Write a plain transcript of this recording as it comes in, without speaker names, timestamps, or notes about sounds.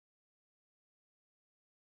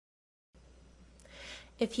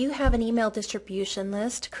If you have an email distribution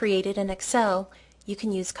list created in Excel, you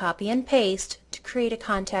can use copy and paste to create a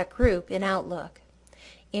contact group in Outlook.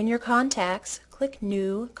 In your contacts, click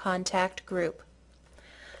New Contact Group.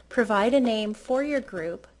 Provide a name for your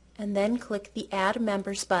group and then click the Add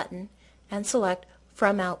Members button and select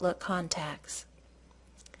From Outlook Contacts.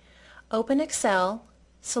 Open Excel,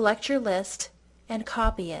 select your list, and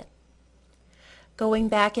copy it. Going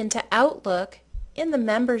back into Outlook, in the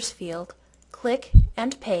Members field, click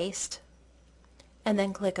and paste, and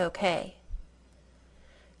then click OK.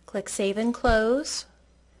 Click Save and Close,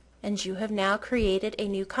 and you have now created a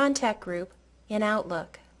new contact group in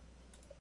Outlook.